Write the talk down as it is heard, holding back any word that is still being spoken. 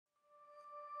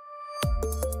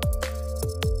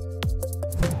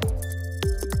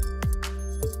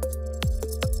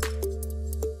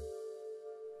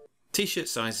T-shirt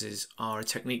sizes are a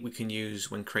technique we can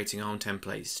use when creating ARM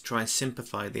templates to try and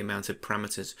simplify the amount of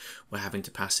parameters we're having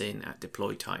to pass in at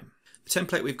deploy time. The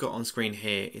template we've got on screen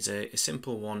here is a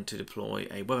simple one to deploy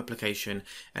a web application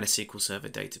and a SQL Server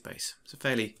database. It's a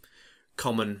fairly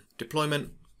common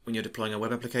deployment when you're deploying a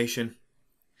web application.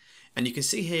 And you can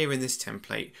see here in this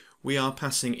template we are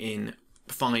passing in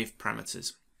 5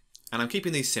 parameters. And I'm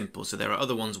keeping these simple, so there are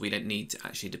other ones we don't need to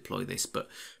actually deploy this, but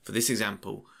for this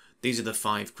example these are the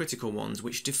 5 critical ones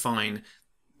which define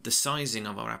the sizing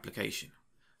of our application.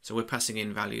 So we're passing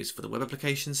in values for the web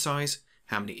application size,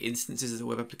 how many instances of the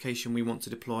web application we want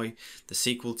to deploy, the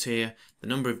SQL tier, the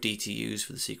number of DTUs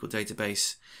for the SQL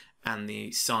database, and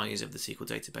the size of the SQL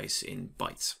database in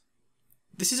bytes.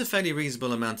 This is a fairly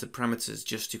reasonable amount of parameters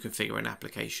just to configure an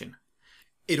application.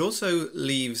 It also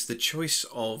leaves the choice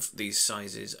of these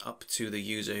sizes up to the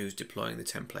user who's deploying the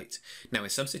template. Now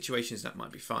in some situations that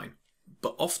might be fine,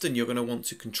 but often you're going to want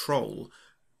to control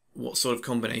what sort of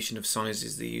combination of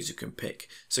sizes the user can pick.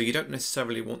 So you don't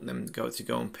necessarily want them to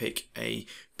go and pick a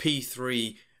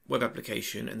P3 web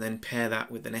application and then pair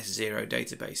that with an S0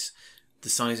 database. The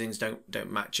sizings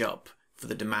don't match up for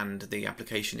the demand the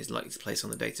application is likely to place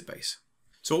on the database.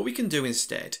 So what we can do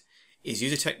instead is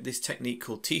use this technique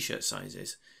called T-shirt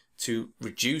sizes to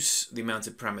reduce the amount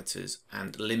of parameters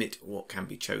and limit what can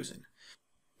be chosen.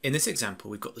 In this example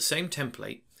we've got the same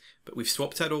template, but we've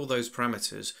swapped out all those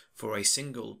parameters for a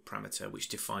single parameter which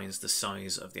defines the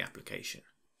size of the application.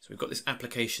 So we've got this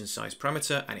application size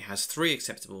parameter and it has 3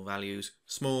 acceptable values: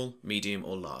 small, medium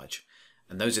or large.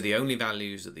 And those are the only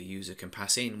values that the user can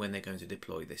pass in when they're going to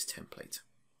deploy this template.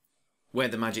 Where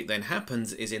the magic then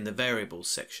happens is in the variables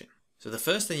section. So the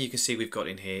first thing you can see we've got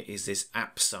in here is this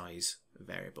app size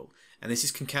variable. And this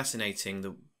is concatenating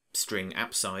the string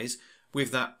app size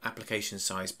with that application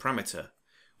size parameter,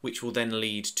 which will then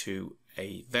lead to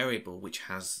a variable which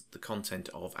has the content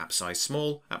of app size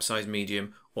small, app size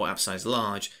medium, or app size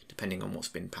large, depending on what's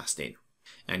been passed in.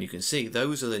 And you can see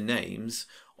those are the names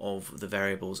of the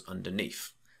variables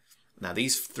underneath. Now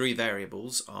these 3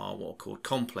 variables are what are called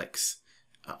complex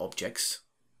objects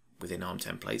within ARM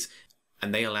templates,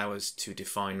 and they allow us to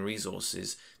define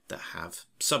resources that have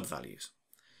sub-values.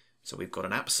 So we've got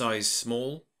an app size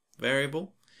small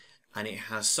variable, and it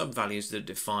has sub-values that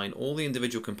define all the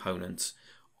individual components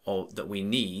that we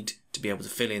need to be able to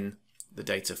fill in the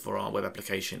data for our web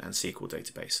application and SQL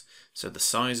database. So the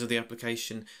size of the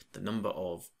application, the number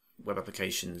of web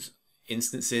applications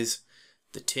instances,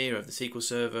 the tier of the SQL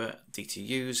Server,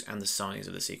 DTUs, and the size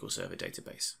of the SQL Server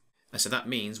database. And so that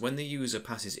means when the user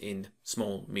passes in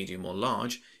small, medium, or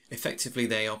large, effectively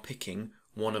they are picking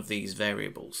one of these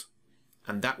variables.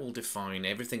 And that will define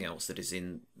everything else that is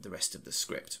in the rest of the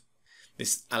script.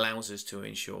 This allows us to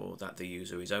ensure that the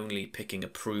user is only picking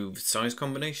approved size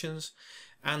combinations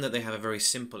and that they have a very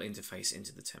simple interface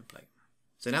into the template.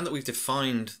 So now that we've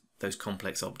defined those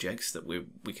complex objects that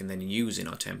we can then use in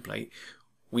our template,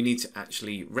 we need to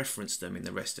actually reference them in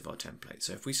the rest of our template.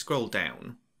 So if we scroll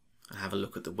down and have a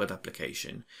look at the web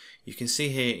application, you can see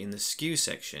here in the SKU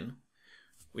section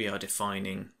we are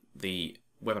defining the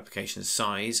web application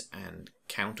size and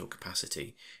count or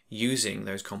capacity using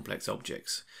those complex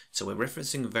objects. So we're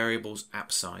referencing variables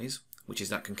app size, which is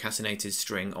that concatenated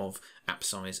string of app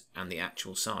size and the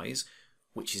actual size,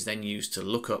 which is then used to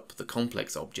look up the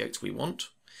complex object we want,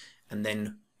 and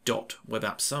then dot web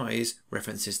app size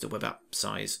references the web app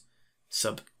size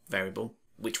sub variable,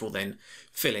 which will then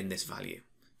fill in this value.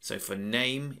 So for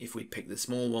name, if we pick the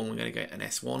small one, we're going to get an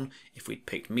S1. If we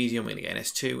pick medium, we're going to get an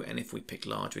S2. And if we pick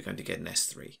large, we're going to get an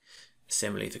S3.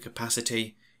 Similarly for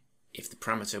capacity, if the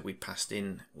parameter we passed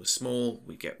in was small,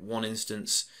 we get 1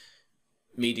 instance.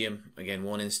 Medium, again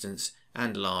 1 instance.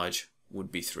 And large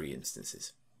would be 3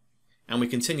 instances. And we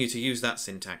continue to use that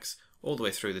syntax all the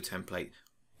way through the template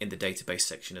in the database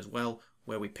section as well,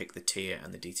 where we pick the tier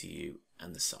and the DTU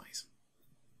and the size.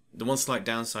 The one slight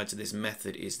downside to this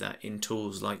method is that in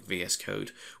tools like VS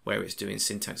Code, where it's doing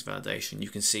syntax validation, you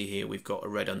can see here we've got a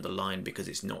red underline because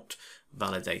it's not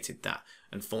validated that.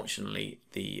 Unfortunately,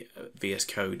 the VS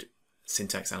Code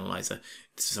syntax analyzer,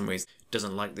 for some reason,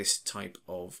 doesn't like this type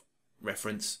of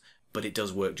reference, but it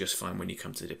does work just fine when you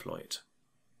come to deploy it.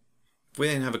 If we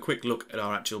then have a quick look at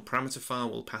our actual parameter file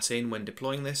we'll pass in when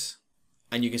deploying this,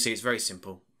 and you can see it's very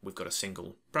simple. We've got a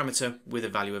single parameter with a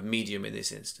value of medium in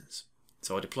this instance.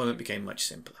 So our deployment became much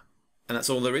simpler. And that's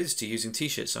all there is to using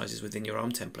t-shirt sizes within your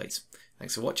ARM templates.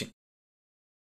 Thanks for watching.